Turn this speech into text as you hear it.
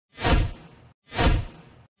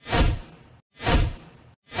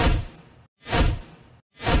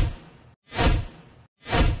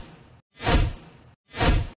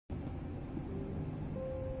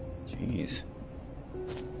Jeez.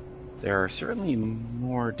 There are certainly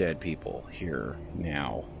more dead people here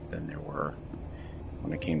now than there were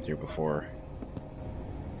when I came through before.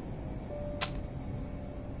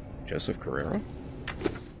 Joseph Carrera?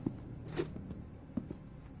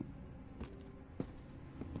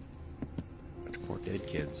 Bunch of poor dead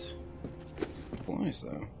kids. Nice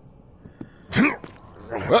though.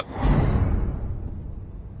 Whoop.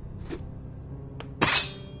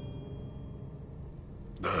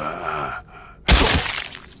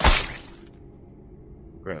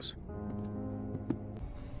 Gross.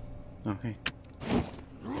 Oh, hey.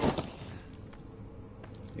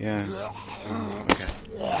 Yeah. Okay.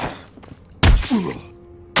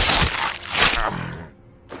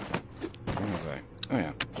 Where was I? Oh,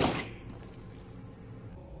 yeah.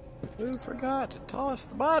 Who forgot to toss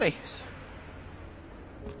the bodies?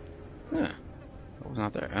 Huh. That was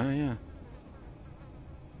not there. Oh, yeah.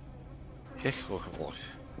 I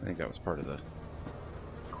think that was part of the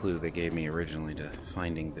clue they gave me originally to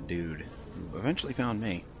finding the dude who eventually found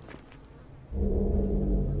me.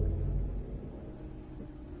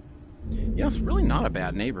 Yeah, it's really not a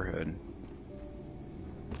bad neighborhood.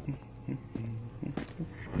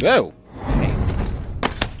 Whoa! Hey.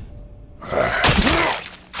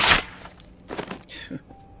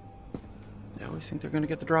 I always think they're gonna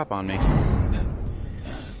get the drop on me.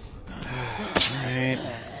 Alright.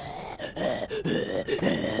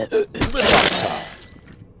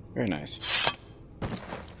 Very nice.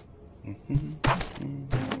 There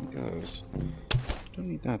it goes. Don't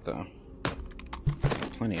need that though.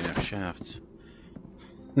 Plenty enough shafts.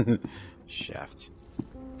 Shafts.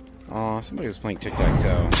 Aw, somebody was playing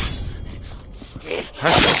tic-tac-toe.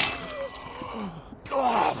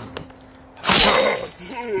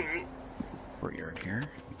 Courtyard here.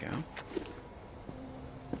 We go.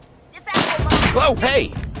 Whoa,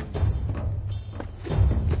 hey!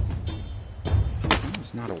 I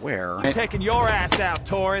was not aware. I'm taking your ass out,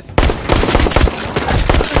 tourist.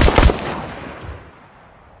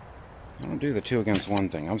 I don't do the 2 against 1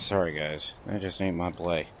 thing. I'm sorry, guys. That just ain't my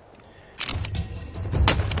play.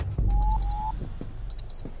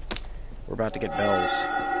 We're about to get bells.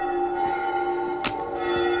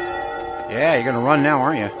 Yeah, you're gonna run now,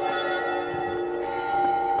 aren't you?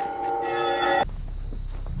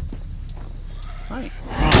 Hi.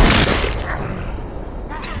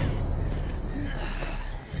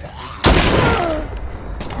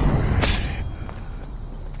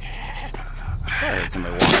 I heard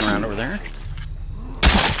somebody walking around over there.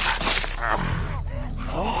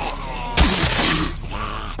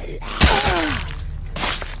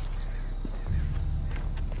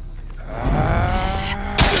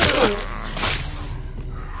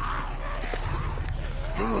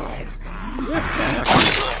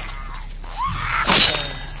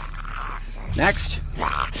 Next.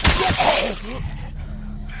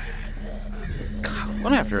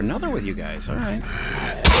 One after another with you guys. All right.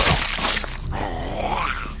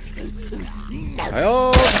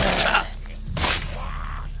 All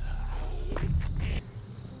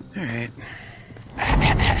right.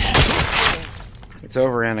 It's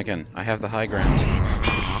over, Anakin. I have the high ground.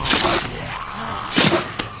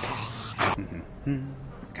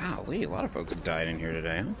 Golly, a lot of folks have died in here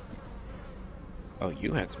today, huh? Oh,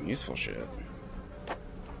 you had some useful shit.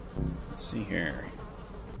 Let's see here.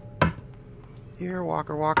 Here,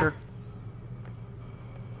 Walker Walker.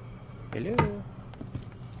 Hello.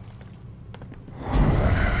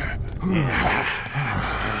 Yeah.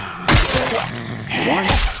 1,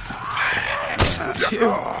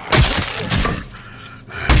 2,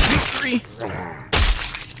 3.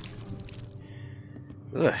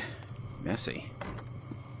 Ugh, messy.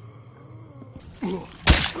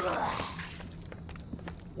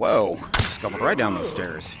 Whoa, scuffled right down those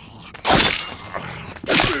stairs.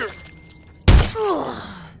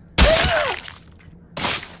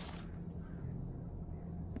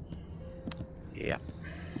 Yeah.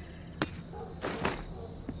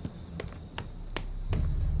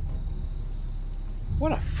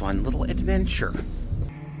 What a fun little adventure.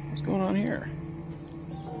 What's going on here?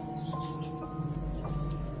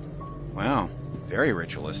 Wow, very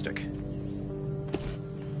ritualistic.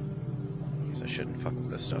 Guess I shouldn't fuck with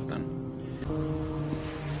this stuff then.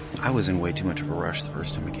 I was in way too much of a rush the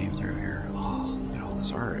first time I came through here. Oh, look at all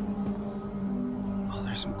this art. Oh,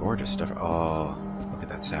 there's some gorgeous stuff. Oh, look at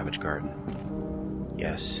that Savage Garden.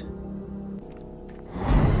 Yes.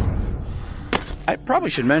 I probably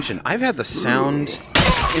should mention, I've had the sound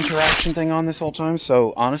interaction thing on this whole time,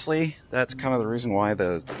 so honestly, that's kind of the reason why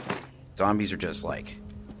the zombies are just like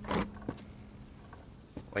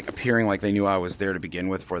appearing like they knew I was there to begin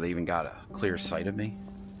with before they even got a clear sight of me.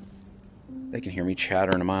 They can hear me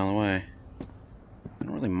chattering a mile away. I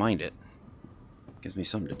don't really mind it. Gives me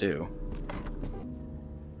something to do.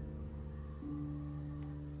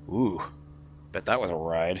 Ooh. Bet that was a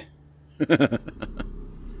ride.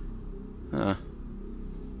 Huh.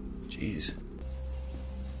 Jeez.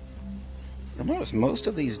 You'll notice most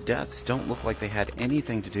of these deaths don't look like they had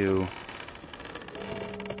anything to do...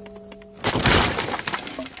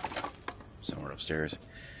 Somewhere upstairs.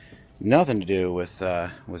 Nothing to do with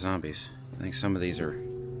zombies. I think some of these are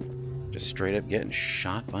just straight up getting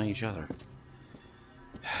shot by each other.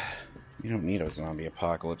 We don't need a zombie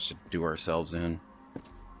apocalypse to do ourselves in.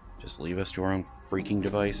 Just leave us to our own freaking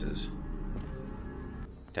devices.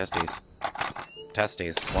 Testes.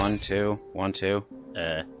 Testes. 1, 2, 1, 2.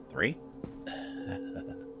 3?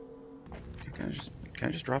 Can I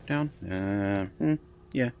just drop down?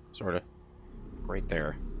 Yeah, sorta. Right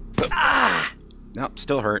there. Ah! Nope,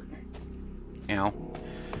 still hurt. Ow.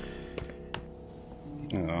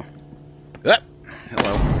 Oh. Ah!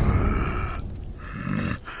 Hello.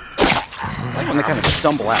 I like when they kind of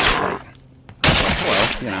stumble out. Like, hello,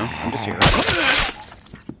 you know, I'm just here.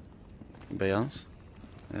 Anybody else?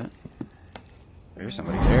 Yeah. There's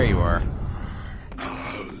somebody. There you are.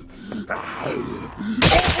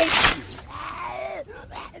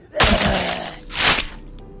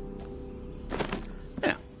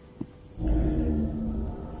 Yeah.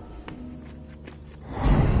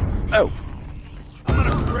 Oh. I'm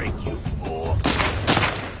gonna break you, fool.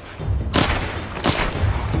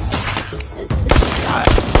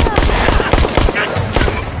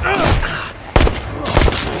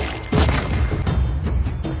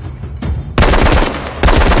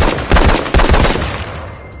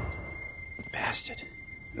 Bastard.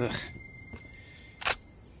 Ugh.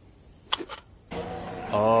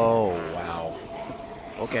 Oh, wow.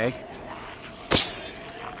 Okay.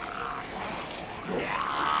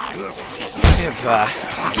 I have,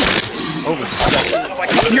 overstepped. Why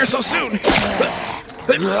come here so soon?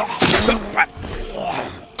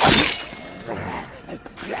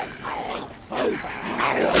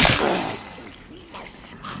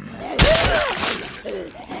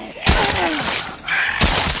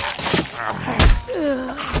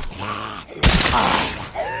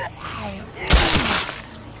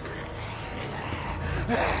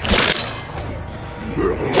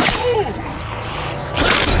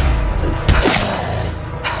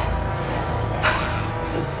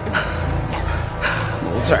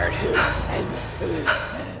 Tired.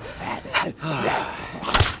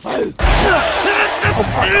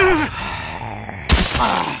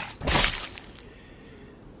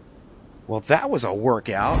 Well, that was a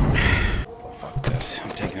workout. Oh, fuck this.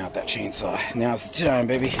 I'm taking out that chainsaw. Now's the time,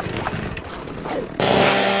 baby.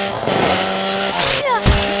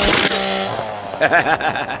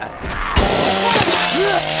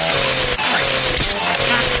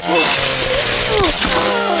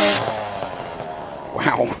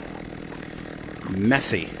 Wow.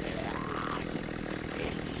 Messy.